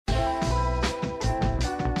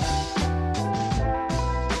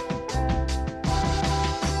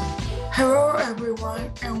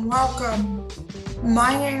welcome.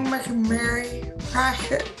 My name is Mary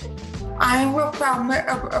Pratchett. I am a founder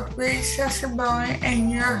of Ableism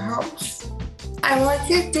and your host. I'd like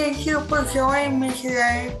to thank you for joining me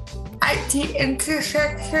today at the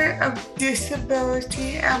intersection of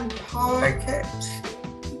disability and politics.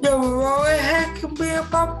 The road ahead can be a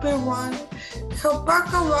bumpy one, so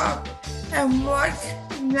buckle up and let's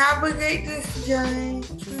navigate this journey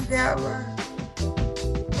together.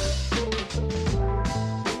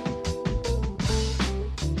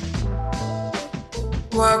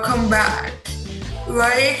 Welcome back.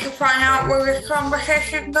 Ready to find out where this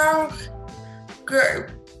conversation goes?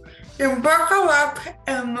 Good. Then buckle up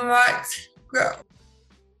and let's go.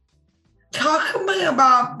 Talk to me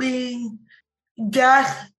about being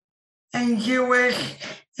deaf and Jewish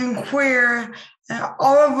and queer and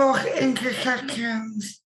all of those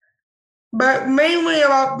intersections, but mainly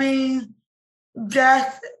about being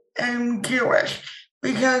deaf and Jewish,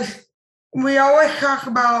 because we always talk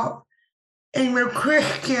about in the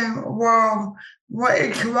Christian world what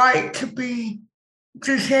it's like to be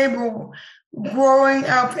disabled growing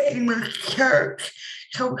up in the church.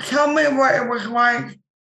 So tell me what it was like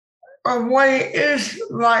or what it is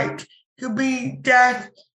like to be deaf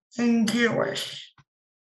and Jewish.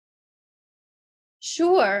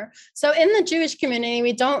 Sure. So in the Jewish community,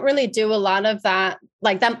 we don't really do a lot of that,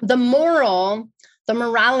 like that, the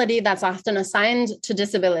morality that's often assigned to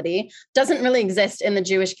disability doesn't really exist in the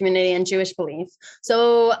Jewish community and Jewish belief.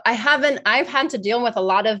 So I've had to deal with a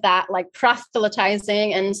lot of that, like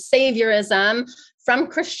proselytizing and saviorism from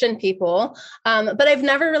Christian people, but I've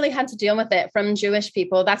never really had to deal with it from Jewish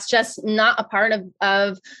people. That's just not a part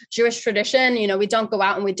of Jewish tradition. You know, we don't go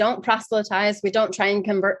out and we don't proselytize, we don't try and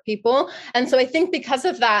convert people. And so I think because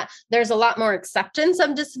of that, there's a lot more acceptance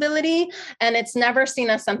of disability, and it's never seen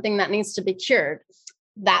as something that needs to be cured.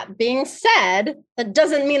 That being said, that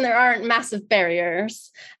doesn't mean there aren't massive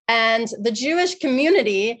barriers. And the Jewish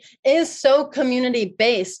community is so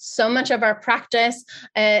community-based. So much of our practice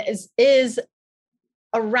is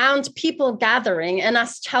around people gathering and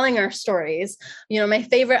us telling our stories. You know, my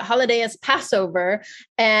favorite holiday is Passover,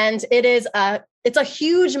 and it's a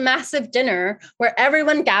huge, massive dinner where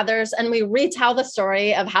everyone gathers and we retell the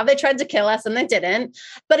story of how they tried to kill us and they didn't,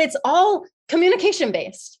 but it's all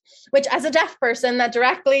communication-based, which as a deaf person, that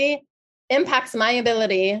directly impacts my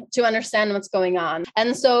ability to understand what's going on.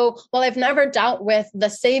 And so while I've never dealt with the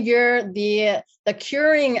savior, the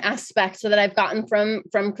curing aspect that I've gotten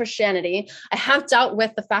from Christianity, I have dealt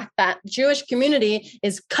with the fact that Jewish community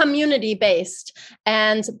is community-based.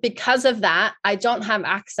 And because of that, I don't have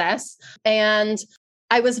access. And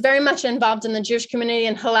I was very much involved in the Jewish community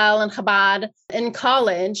in Hillel and Chabad in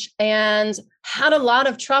college, and had a lot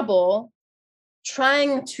of trouble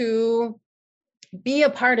trying to be a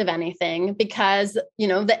part of anything because, you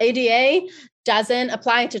know, the ADA doesn't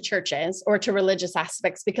apply to churches or to religious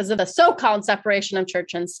aspects because of the so-called separation of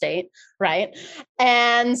church and state, right?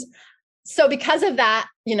 And so because of that,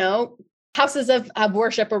 you know, houses of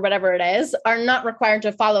worship or whatever it is are not required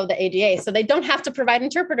to follow the ADA. So they don't have to provide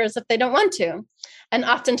interpreters if they don't want to. And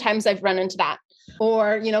oftentimes I've run into that.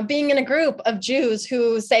 Or, you know, being in a group of Jews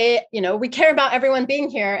who say, you know, we care about everyone being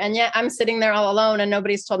here, and yet I'm sitting there all alone and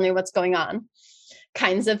nobody's told me what's going on.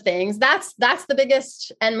 Kinds of things. That's the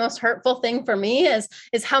biggest and most hurtful thing for me is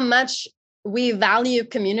how much we value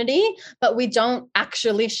community, but we don't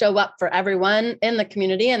actually show up for everyone in the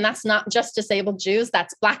community. And that's not just disabled Jews,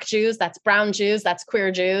 that's Black Jews, that's brown Jews, that's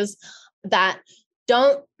queer Jews that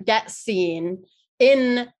don't get seen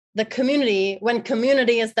in the community when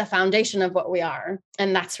community is the foundation of what we are.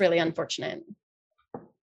 And that's really unfortunate.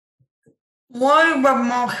 One of the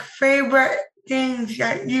most favorite things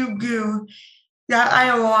that you do that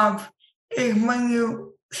I love is when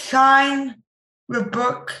you sign the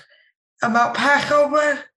book about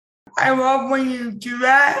Passover. I love when you do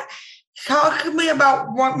that. Talk to me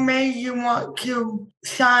about what made you want to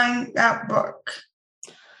sign that book.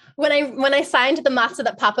 When I signed the matzah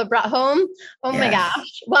that Papa brought home, oh my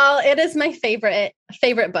gosh. Well, it is my favorite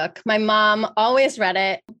book. My mom always read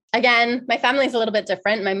it. Again, my family is a little bit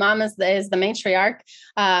different. My mom is the matriarch.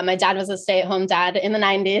 My dad was a stay-at-home dad in the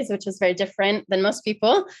 90s, which was very different than most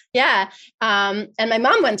people. Yeah. And my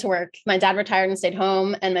mom went to work. My dad retired and stayed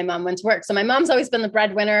home, and my mom went to work. So my mom's always been the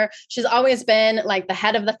breadwinner. She's always been like the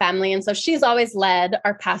head of the family. And so she's always led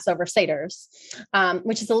our Passover Seders,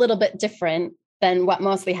 which is a little bit different than what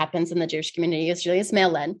mostly happens in the Jewish community. Usually it's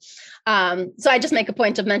male-led. So I just make a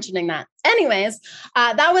point of mentioning that. Anyways,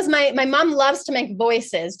 that was my mom loves to make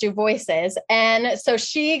voices, do voices. And so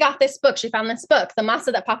she got this book. She found this book, The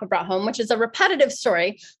Matzah That Papa Brought Home, which is a repetitive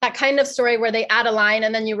story, that kind of story where they add a line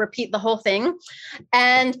and then you repeat the whole thing.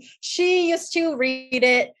 And she used to read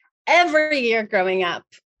it every year growing up.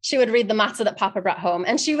 She would read The Matzah That Papa Brought Home,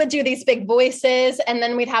 and she would do these big voices, and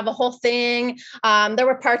then we'd have a whole thing. There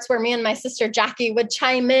were parts where me and my sister Jackie would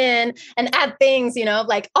chime in and add things,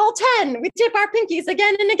 like all 10, we dip our pinkies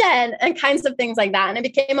again and again, and kinds of things like that. And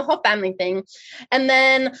it became a whole family thing. And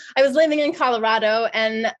then I was living in Colorado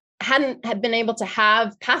and had been able to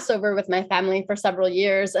have Passover with my family for several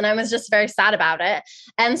years. And I was just very sad about it.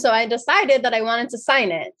 And so I decided that I wanted to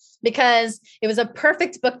sign it because it was a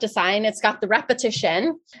perfect book to sign. It's got the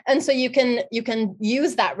repetition. And so you can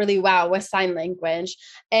use that really well with sign language.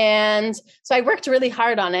 And so I worked really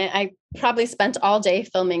hard on it. I probably spent all day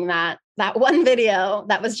filming that one video.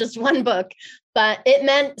 That was just one book, but it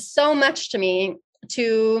meant so much to me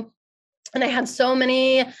and I had so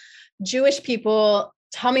many Jewish people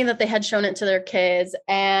tell me that they had shown it to their kids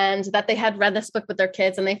and that they had read this book with their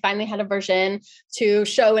kids and they finally had a version to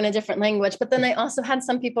show in a different language. But then I also had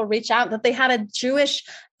some people reach out that they had a Jewish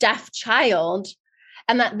deaf child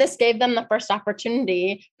and that this gave them the first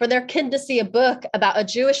opportunity for their kid to see a book about a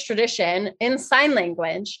Jewish tradition in sign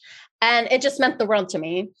language. And it just meant the world to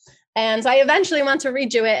me. And so I eventually want to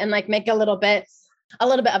redo it and make a little bit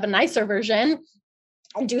of a nicer version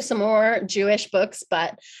and do some more Jewish books.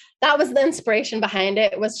 But that was the inspiration behind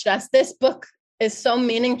it. It was just, this book is so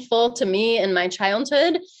meaningful to me in my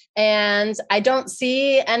childhood. And I don't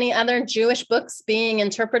see any other Jewish books being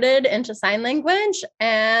interpreted into sign language.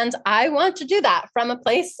 And I want to do that from a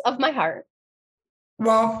place of my heart.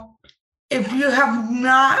 Well, if you have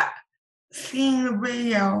not seen the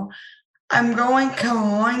video, I'm going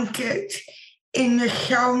to link it in the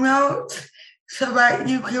show notes so that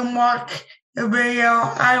you can watch the video.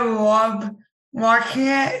 I love watching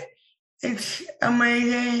it. It's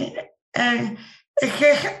amazing, and it's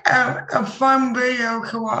just a fun video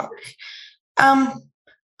to watch. On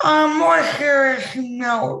a more serious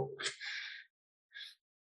note,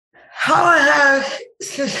 how has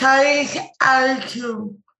society's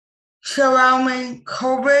attitude surrounding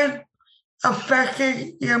COVID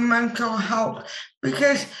affected your mental health?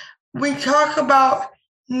 Because we talk about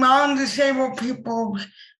non-disabled people's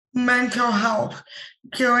mental health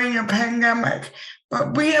during the pandemic,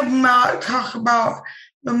 but we have not talked about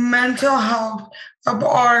the mental health of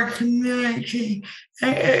our community.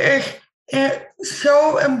 And it's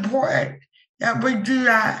so important that we do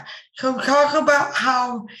that. So talk about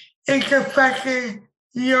how it's affected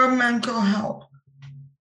your mental health.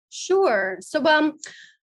 Sure. So,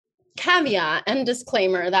 caveat and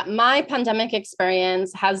disclaimer that my pandemic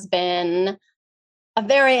experience has been a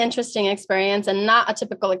very interesting experience and not a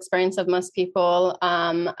typical experience of most people.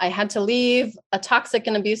 I had to leave a toxic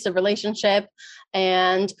and abusive relationship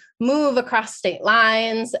and move across state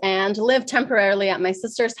lines and live temporarily at my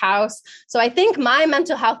sister's house. So I think my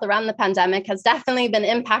mental health around the pandemic has definitely been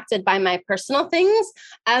impacted by my personal things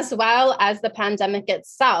as well as the pandemic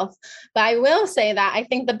itself. But I will say that I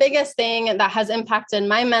think the biggest thing that has impacted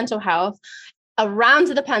my mental health around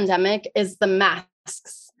the pandemic is the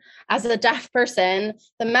masks. As a deaf person,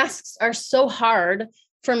 the masks are so hard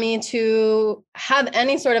for me to have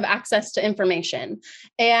any sort of access to information.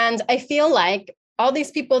 And I feel like all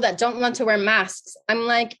these people that don't want to wear masks, I'm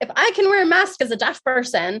like, if I can wear a mask as a deaf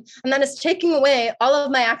person, and that is taking away all of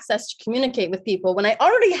my access to communicate with people when I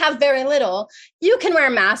already have very little, you can wear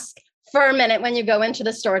a mask for a minute when you go into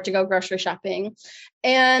the store to go grocery shopping.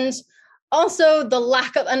 And also the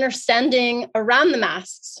lack of understanding around the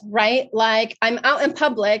masks, right? Like I'm out in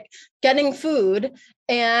public getting food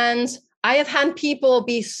and I have had people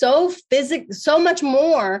be so much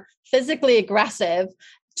more physically aggressive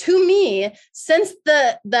to me since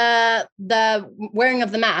the wearing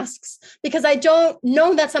of the masks, because I don't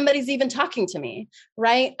know that somebody's even talking to me,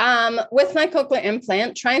 right? With my cochlear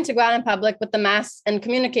implant, trying to go out in public with the mask and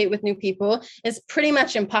communicate with new people is pretty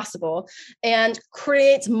much impossible and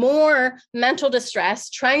creates more mental distress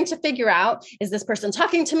trying to figure out, is this person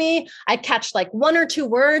talking to me? I catch like one or two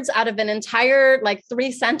words out of an entire like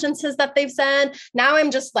 3 sentences that they've said. Now I'm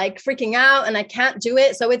just like freaking out and I can't do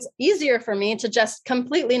it. So it's easier for me to just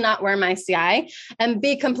completely not wear my CI and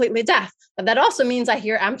be completely deaf. But that also means I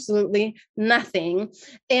hear absolutely nothing.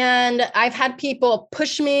 And I've had people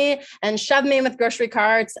push me and shove me with grocery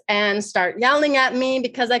carts and start yelling at me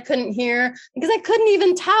because I couldn't hear, because I couldn't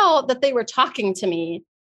even tell that they were talking to me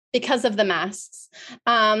because of the masks.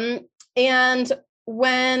 And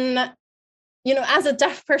when as a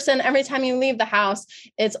deaf person, every time you leave the house,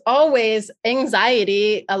 it's always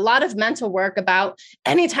anxiety, a lot of mental work about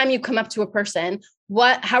anytime you come up to a person,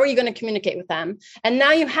 how are you going to communicate with them? And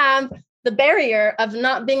now you have the barrier of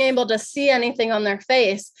not being able to see anything on their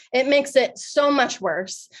face. It makes it so much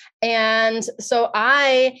worse. And so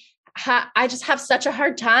I just have such a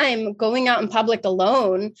hard time going out in public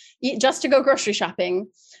alone just to go grocery shopping,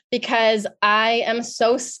 because I am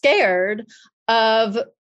so scared of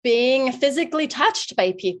being physically touched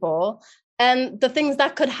by people and the things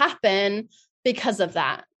that could happen because of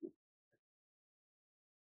that.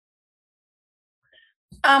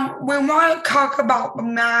 We want to talk about the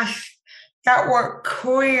masks that were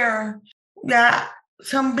clear that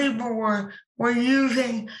some people were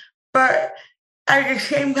using, but at the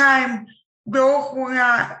same time, those were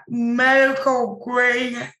not medical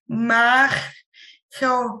grade masks.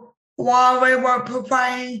 So while they were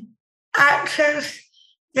providing access,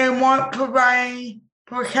 they weren't providing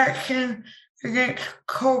protection against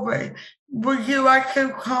COVID. Would you like to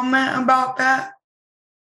comment about that?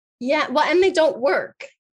 Yeah, well, and they don't work.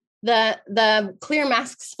 The clear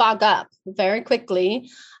masks fog up very quickly.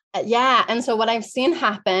 Yeah. And so what I've seen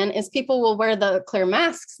happen is people will wear the clear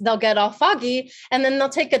masks, they'll get all foggy, and then they'll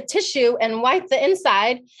take a tissue and wipe the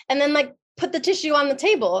inside and then like put the tissue on the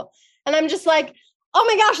table. And I'm just like, oh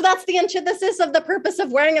my gosh, that's the antithesis of the purpose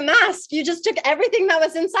of wearing a mask. You just took everything that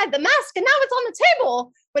was inside the mask and now it's on the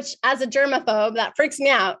table, which as a germaphobe, that freaks me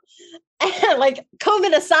out. Like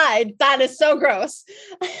COVID aside, that is so gross.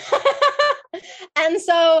 And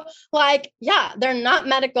so like, yeah, they're not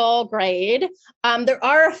medical grade. There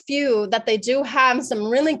are a few that they do have some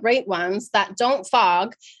really great ones that don't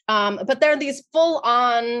fog, but they're these full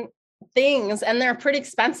on things and they're pretty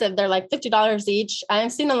expensive. They're like $50 each.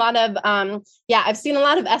 I've seen a lot of SLPs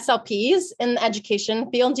in the education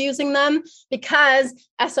field using them because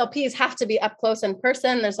SLPs have to be up close in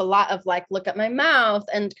person. There's a lot of like, look at my mouth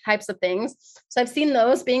and types of things. So I've seen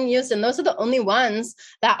those being used, and those are the only ones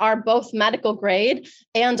that are both medical grade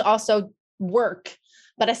and also work.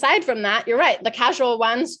 But aside from that, you're right. The casual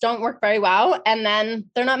ones don't work very well, and then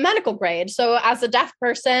they're not medical grade. So as a deaf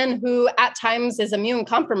person who at times is immune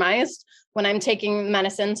compromised when I'm taking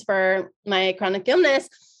medicines for my chronic illness,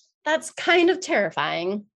 that's kind of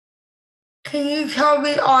terrifying. Can you tell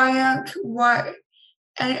the audience what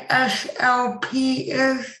an SLP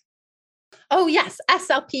is? Oh, yes.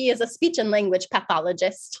 SLP is a speech and language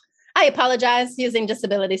pathologist. I apologize using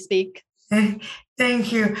disability speak.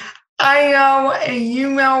 Thank you. I know and you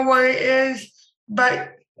know what it is,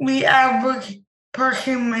 but the average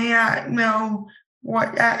person may not know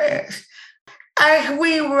what that is. As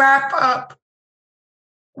we wrap up,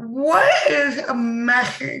 what is a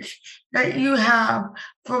message that you have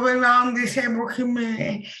for the non-disabled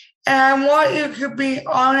community? And I want you to be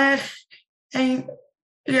honest and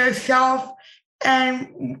yourself,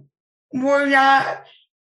 and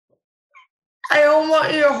I don't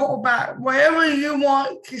want you to hold back. Whatever you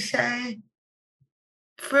want to say,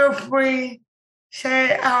 feel free,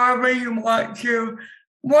 say it however you want to.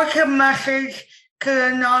 What's a message to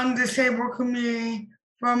the non-disabled community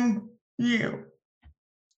from you?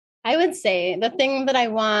 I would say the thing that I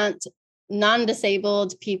want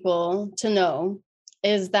non-disabled people to know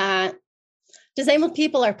is that disabled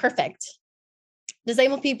people are perfect.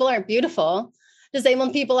 Disabled people are beautiful.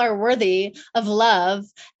 Disabled people are worthy of love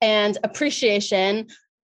and appreciation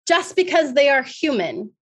just because they are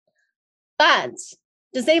human. But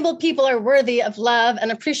disabled people are worthy of love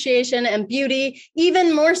and appreciation and beauty,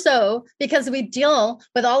 even more so because we deal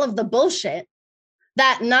with all of the bullshit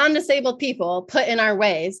that non-disabled people put in our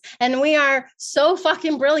ways. And we are so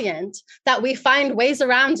fucking brilliant that we find ways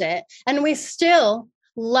around it. And we still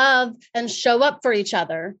love and show up for each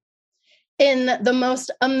other in the most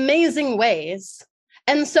amazing ways.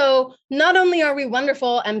 And so not only are we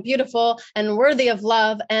wonderful and beautiful and worthy of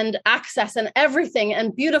love and access and everything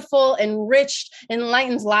and beautiful, enriched,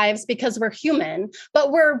 enlightened lives because we're human,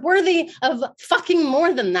 but we're worthy of fucking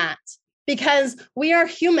more than that, because we are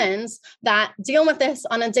humans that deal with this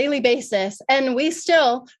on a daily basis. And we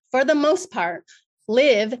still, for the most part,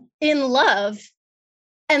 live in love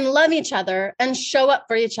and love each other and show up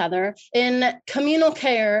for each other in communal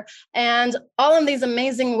care and all of these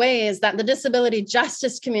amazing ways that the disability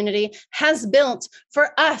justice community has built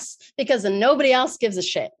for us because nobody else gives a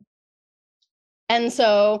shit. And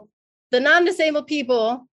so the non-disabled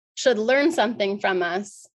people should learn something from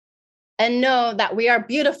us and know that we are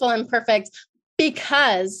beautiful and perfect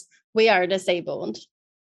because we are disabled.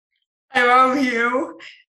 I love you.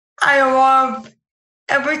 I love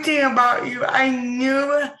everything about you. I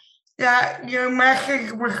knew that your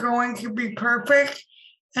message was going to be perfect,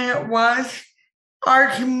 and it was. Our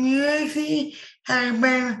community has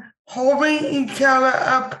been holding each other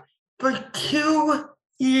up for 2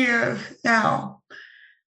 years now.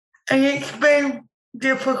 And it's been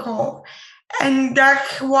difficult. And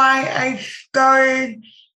that's why I started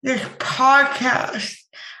this podcast.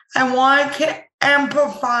 I wanted to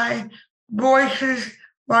amplify voices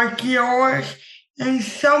like yours and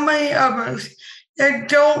so many others that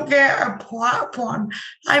don't get a platform.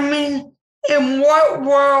 I mean, in what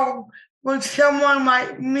world would someone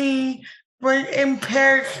like me with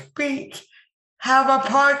impaired speech have a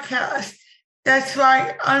podcast? That's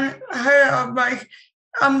like unheard of, like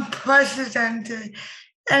unprecedented.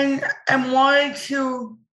 And wanted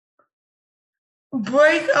to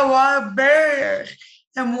break a lot of barriers.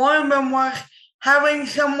 And one of them was having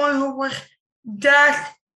someone who was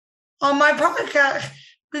deaf on my podcast,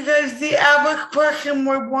 because the average person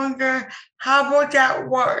would wonder, how would that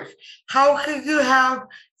work? How could you have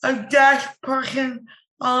a deaf person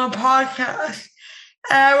on a podcast?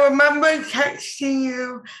 And I remember texting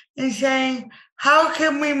you and saying, how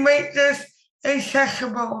can we make this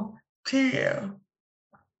accessible to you?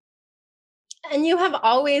 And you have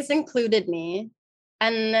always included me,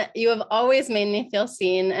 and you have always made me feel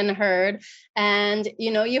seen and heard. And,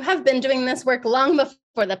 you have been doing this work long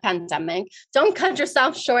before the pandemic. Don't cut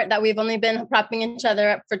yourself short that we've only been propping each other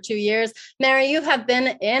up for 2 years. Mary, you have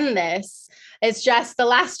been in this. It's just the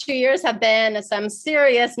last 2 years have been some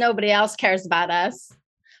serious, nobody else cares about us.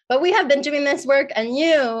 But we have been doing this work, and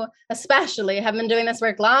you especially have been doing this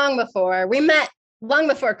work long before. We met long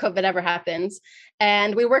before COVID ever happened.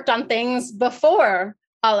 And we worked on things before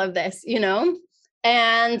all of this,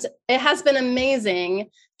 and it has been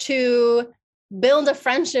amazing to build a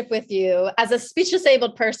friendship with you as a speech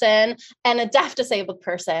disabled person and a deaf disabled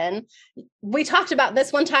person. We talked about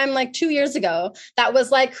this one time, like 2 years ago, that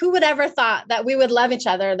was like, who would ever thought that we would love each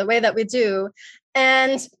other the way that we do?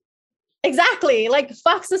 And exactly, like,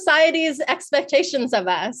 fuck society's expectations of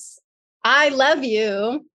us. I love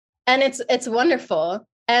you. And it's wonderful.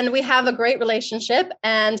 And we have a great relationship,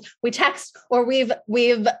 and we text, or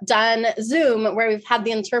we've done Zoom where we've had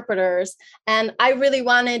the interpreters. And I really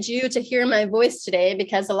wanted you to hear my voice today,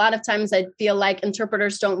 because a lot of times I feel like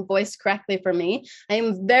interpreters don't voice correctly for me. I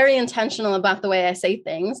am very intentional about the way I say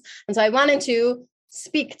things. And so I wanted to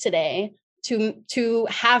speak today to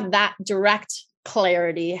have that direct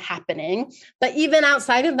clarity happening. But even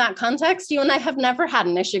outside of that context, you and I have never had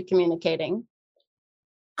an issue communicating.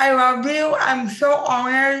 I love you. I'm so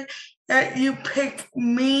honored that you picked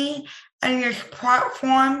me and this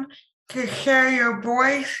platform to share your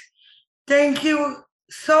voice. Thank you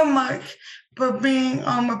so much for being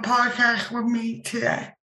on the podcast with me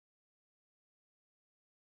today.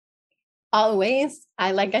 Always.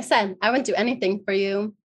 Like I said, I would do anything for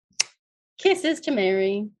you. Kisses to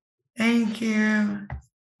Mary. Thank you.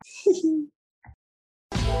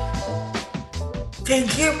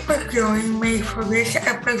 Thank you for joining me for this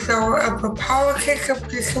episode of the Politics of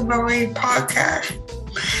Disability podcast.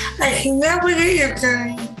 As you navigate your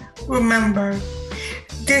journey, remember,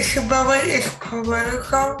 disability is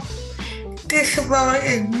political, disability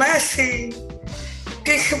is messy,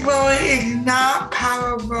 disability is not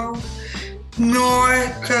powerful, nor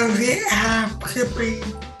does it have to be.